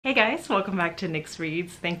Hey guys, welcome back to Nyx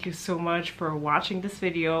Reads. Thank you so much for watching this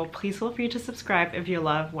video. Please feel free to subscribe if you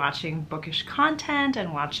love watching bookish content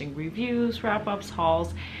and watching reviews, wrap-ups,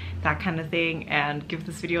 hauls, that kind of thing, and give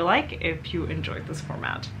this video a like if you enjoyed this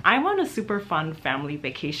format. I'm on a super fun family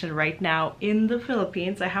vacation right now in the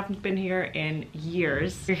Philippines. I haven't been here in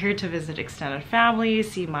years. We're here to visit extended family,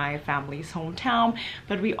 see my family's hometown,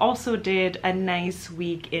 but we also did a nice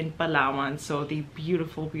week in Palawan, so the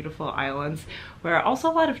beautiful islands where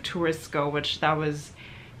also a lot of tourists go, which that was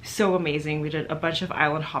so amazing. We did a bunch of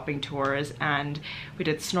island hopping tours and we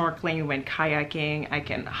did snorkeling, we went kayaking. I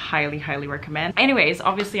can highly recommend. Anyways,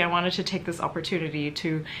 obviously I wanted to take this opportunity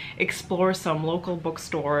to explore some local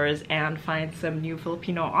bookstores and find some new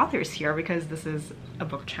Filipino authors here because this is a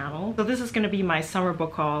book channel. So this is going to be my summer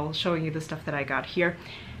book haul, showing you the stuff that I got here.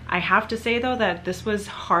 I have to say though that this was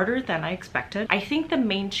harder than I expected. I think the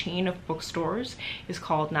main chain of bookstores is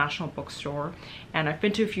called National Bookstore, and I've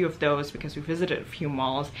been to a few of those because we visited a few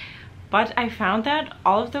malls, but I found that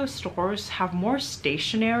all of those stores have more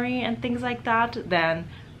stationery and things like that than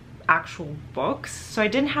actual books. So I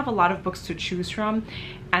didn't have a lot of books to choose from,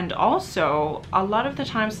 and also a lot of the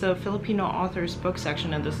times the Filipino authors book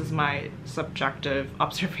section, and this is my subjective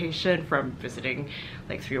observation from visiting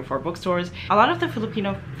like 3 or 4 bookstores, a lot of the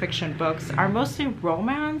Filipino fiction books are mostly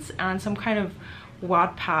romance and some kind of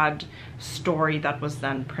Wattpad story that was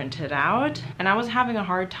then printed out, and I was having a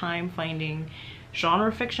hard time finding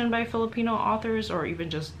genre fiction by Filipino authors or even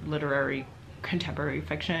just literary contemporary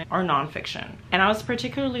fiction or non-fiction. And I was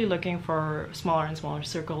particularly looking for Smaller and Smaller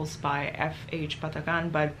Circles by F.H.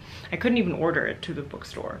 Batagan, but I couldn't even order it to the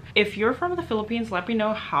bookstore. If you're from the Philippines, let me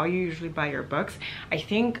know how you usually buy your books. I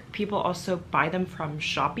think people also buy them from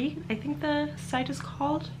Shopee, I think the site is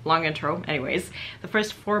called. Long intro. Anyways, the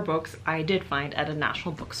first 4 books I did find at a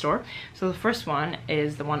national bookstore. So the first one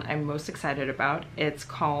is the one I'm most excited about. It's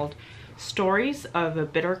called Stories of a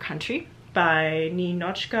Bitter Country by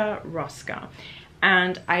Ninotchka Rosca,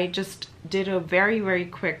 and I just did a very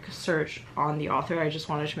quick search on the author. I just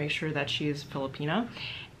wanted to make sure that she is Filipina,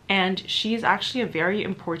 and she's actually a very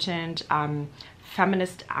important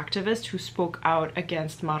feminist activist who spoke out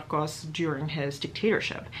against Marcos during his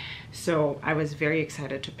dictatorship. So I was very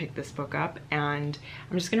excited to pick this book up, and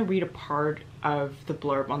I'm just going to read a part of the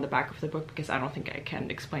blurb on the back of the book because I don't think I can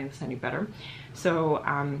explain this any better. So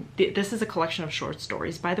this is a collection of short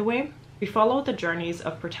stories, by the way. We follow the journeys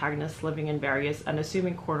of protagonists living in various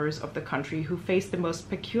unassuming quarters of the country who face the most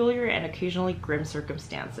peculiar and occasionally grim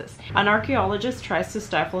circumstances. An archaeologist tries to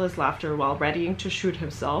stifle his laughter while readying to shoot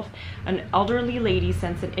himself. An elderly lady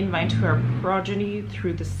sends an invite to her progeny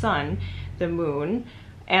through the sun, the moon,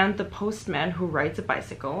 and the postman who rides a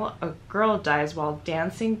bicycle. A girl dies while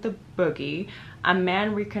dancing the boogie. A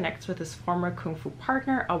man reconnects with his former kung fu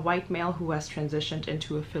partner, a white male who has transitioned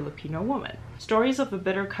into a Filipino woman. Stories of a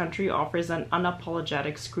Bitter Country offers an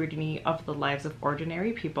unapologetic scrutiny of the lives of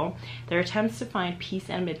ordinary people, their attempts to find peace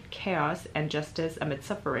amid chaos and justice amid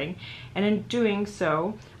suffering, and in doing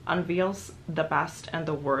so unveils the best and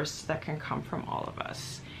the worst that can come from all of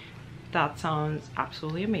us. That sounds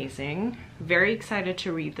absolutely amazing. Very excited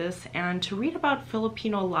to read this and to read about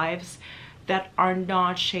Filipino lives that are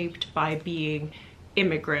not shaped by being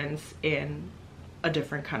immigrants in a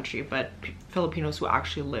different country, but Filipinos who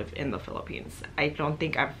actually live in the Philippines. I don't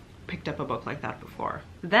think I've picked up a book like that before.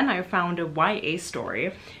 Then I found a YA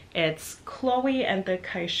story. It's Chloe and the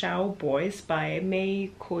Kaisao Boys by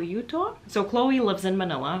May Coyiuto. So Chloe lives in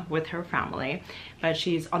Manila with her family, but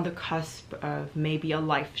she's on the cusp of maybe a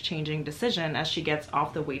life-changing decision as she gets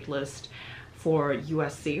off the wait list for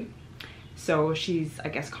USC. So she's, I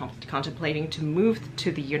guess, contemplating to move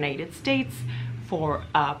to the United States for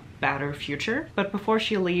a better future. But before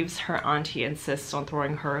she leaves, her auntie insists on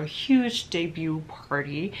throwing her a huge debut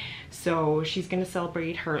party. So she's gonna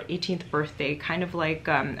celebrate her 18th birthday, kind of like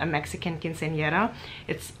a Mexican quinceañera.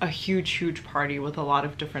 It's a huge party with a lot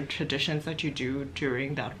of different traditions that you do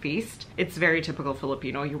during that feast. It's very typical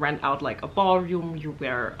Filipino. You rent out like a ballroom, you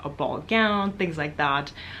wear a ball gown, things like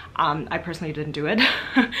that. I personally didn't do it,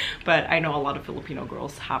 but I know a lot of Filipino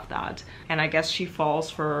girls have that. And I guess she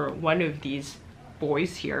falls for one of these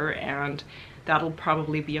boys here, and that'll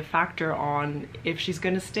probably be a factor on if she's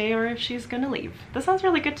gonna stay or if she's gonna leave. That sounds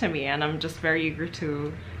really good to me, and I'm just very eager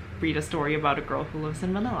to read a story about a girl who lives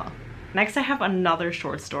in Manila. Next, I have another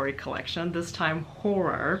short story collection, this time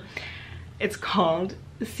horror. It's called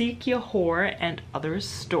Seek Your Horror and Other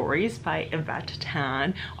Stories by Yvette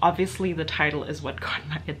Tan. Obviously the title is what got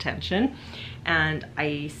my attention, and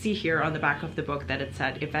I see here on the back of the book that it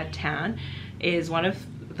said Yvette Tan is one of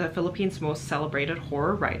the Philippines' most celebrated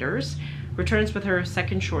horror writers. returns with her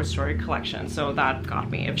second short story collection, so that got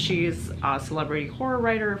me. If she's a celebrity horror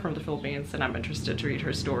writer from the Philippines, then I'm interested to read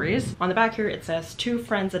her stories. On the back here it says, 2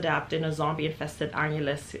 friends adapt in a zombie-infested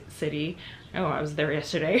Angeles city. Oh, I was there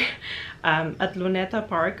yesterday. At Luneta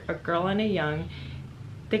Park, a girl and a young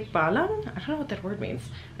Tikbalan? I don't know what that word means.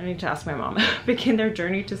 I need to ask my mom. Begin their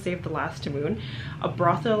journey to save the last moon. A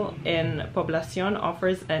brothel in Poblacion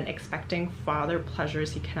offers an expecting father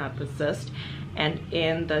pleasures he cannot resist. And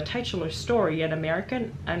in the titular story, an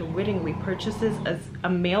American unwittingly purchases a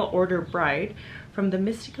mail-order bride from the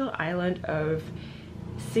mystical island of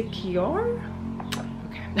Siquijor?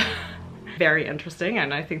 Okay. Very interesting,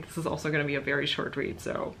 and I think this is also going to be a very short read,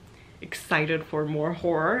 so excited for more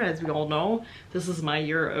horror. As we all know, this is my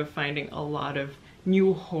year of finding a lot of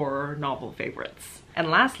new horror novel favorites. And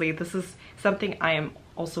lastly, this is something I am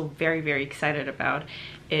also very, very excited about,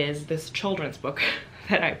 is this children's book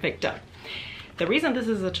that I picked up. The reason this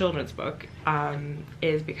is a children's book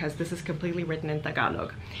is because this is completely written in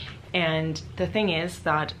Tagalog. And the thing is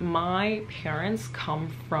that my parents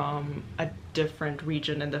come from a different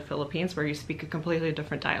region in the Philippines where you speak a completely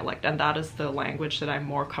different dialect, and that is the language that I'm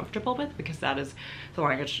more comfortable with because that is the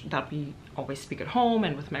language that we always speak at home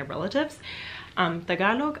and with my relatives.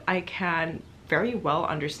 Tagalog I can very well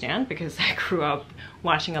understand because I grew up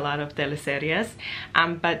watching a lot of teleseries,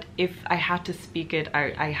 but if I had to speak it,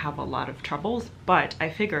 I have a lot of troubles. But I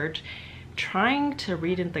figured trying to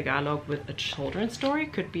read in Tagalog with a children's story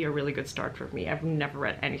could be a really good start for me. I've never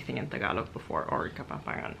read anything in Tagalog before, or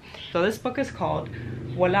Kapampangan. So this book is called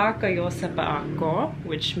Wala Kayo sa Paa Ko,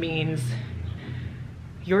 which means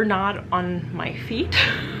you're not on my feet.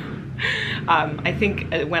 I think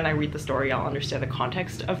when I read the story, I'll understand the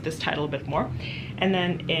context of this title a bit more. And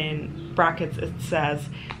then in brackets, it says,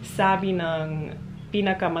 Sabi ng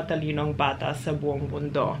pinakamatalinong bata sa buong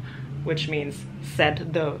mundo, which means,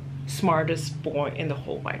 said the smartest boy in the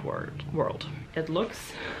whole wide world. It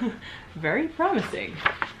looks very promising.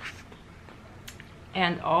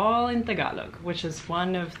 And all in Tagalog, which is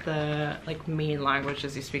one of the main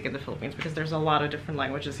languages you speak in the Philippines, because there's a lot of different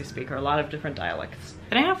languages you speak, or a lot of different dialects.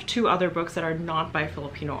 Then I have 2 other books that are not by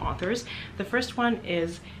Filipino authors. The first one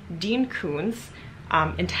is Dean Koontz,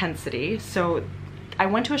 Intensity. So I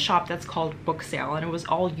went to a shop that's called Book Sale, and it was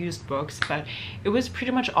all used books, but it was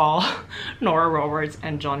pretty much all Nora Roberts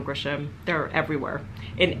and John Grisham. They're everywhere.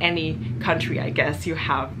 In any country, I guess, you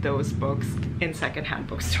have those books in secondhand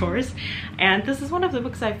bookstores. And this is one of the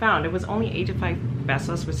books I found. It was only 85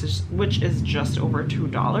 pesos, which is just over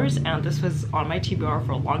 $2. And this was on my TBR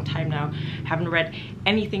for a long time now. Haven't read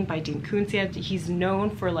anything by Dean Koontz yet. He's known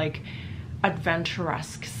for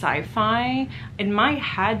adventuresque sci-fi. In my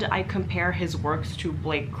head, I compare his works to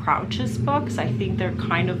Blake Crouch's books. I think they're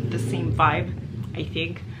kind of the same vibe. I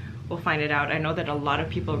think we'll find it out. I know that a lot of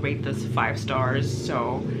people rate this 5 stars,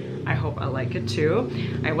 so I hope I like it too.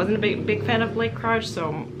 I wasn't a big fan of Blake Crouch,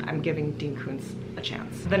 so I'm giving Dean Koontz a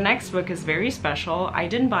chance. The next book is very special. I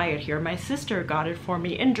didn't buy it here. My sister got it for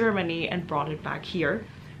me in Germany and brought it back here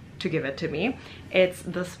to give it to me. It's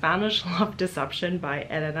The Spanish Love Deception by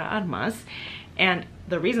Elena Armas. And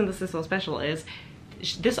the reason this is so special is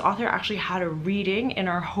this author actually had a reading in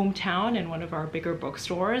our hometown in one of our bigger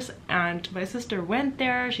bookstores, and my sister went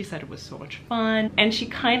there. She said it was so much fun, and she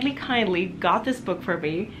kindly got this book for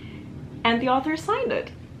me, and the author signed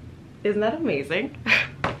it. Isn't that amazing?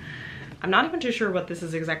 I'm not even too sure what this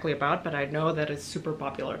is exactly about, but I know that it's super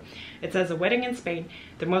popular. It says, a wedding in Spain,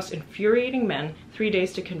 the most infuriating men, 3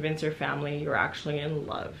 days to convince your family you're actually in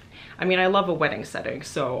love. I mean, I love a wedding setting,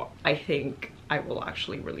 so I think I will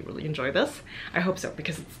actually really enjoy this. I hope so,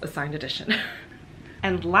 because it's a signed edition.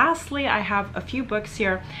 And lastly, I have a few books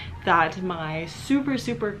here that my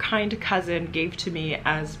super kind cousin gave to me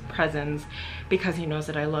as presents because he knows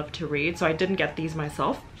that I love to read, so I didn't get these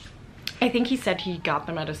myself. I think he said he got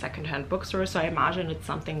them at a secondhand bookstore, so I imagine it's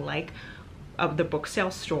something like the Book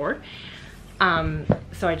Sale store.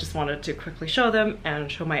 So I just wanted to quickly show them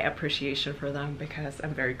and show my appreciation for them because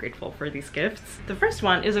I'm very grateful for these gifts. The first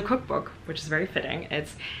one is a cookbook, which is very fitting.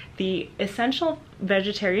 It's the Essential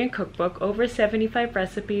Vegetarian Cookbook, over 75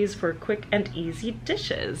 recipes for quick and easy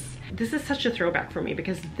dishes. This is such a throwback for me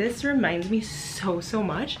because this reminds me so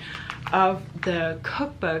much of the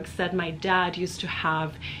cookbooks that my dad used to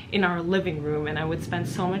have in our living room, and I would spend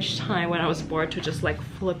so much time when I was bored to just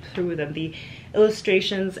flip through them. The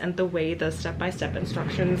illustrations and the way the step-by-step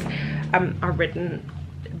instructions are written,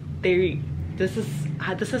 this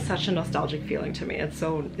is such a nostalgic feeling to me. It's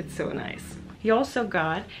so nice. He also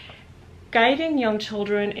got Guiding Young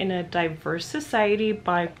Children in a Diverse Society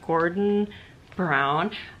by Gordon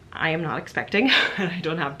Brown. I am not expecting, and I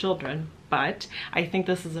don't have children, but I think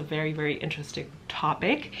this is a very, very interesting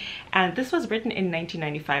topic. And this was written in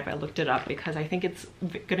 1995. I looked it up because I think it's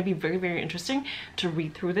going to be very, very interesting to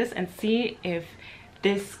read through this and see if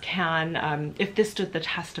this can, if this stood the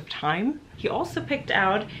test of time. He also picked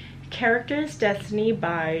out Character's Destiny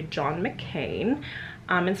by John Mccain.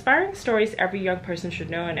 Inspiring stories every young person should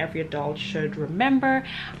know and every adult should remember.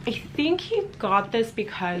 I think he got this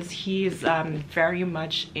because he's very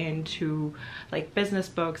much into like business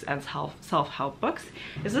books and self-help books.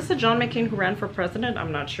 Is this a John McCain who ran for president?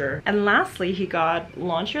 I'm not sure. And lastly, he got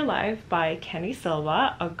Launch Your Life by Kenny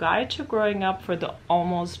Silva, a guide to growing up for the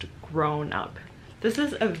almost grown up. This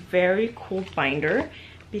is a very cool binder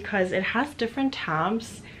because it has different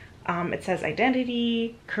tabs. It says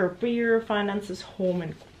identity, career, finances, home,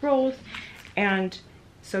 and growth. And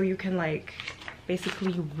so you can like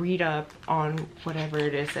basically read up on whatever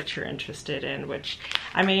it is that you're interested in, which,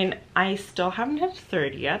 I mean, I still haven't hit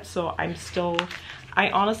 30 yet, so I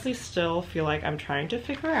honestly still feel like I'm trying to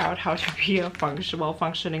figure out how to be a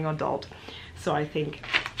functioning adult. So I think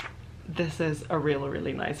this is a really,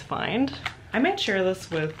 really nice find. I might share this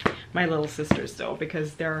with my little sisters though,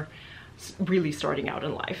 because they're really starting out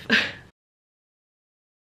in life.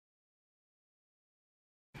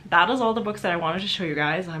 That is all the books that I wanted to show you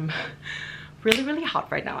guys. I'm really, really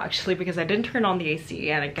hot right now actually because I didn't turn on the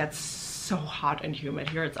AC and it gets so hot and humid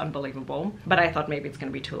here. It's unbelievable. But I thought maybe it's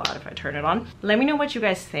gonna be too loud if I turn it on. Let me know what you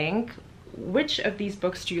guys think. Which of these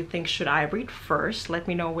books do you think should I read first? Let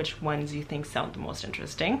me know which ones you think sound the most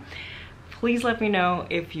interesting. Please let me know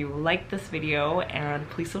if you liked this video, and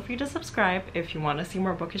please feel free to subscribe if you want to see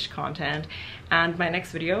more bookish content. And my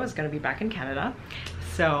next video is going to be back in Canada.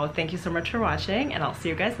 So thank you so much for watching, and I'll see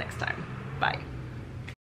you guys next time. Bye.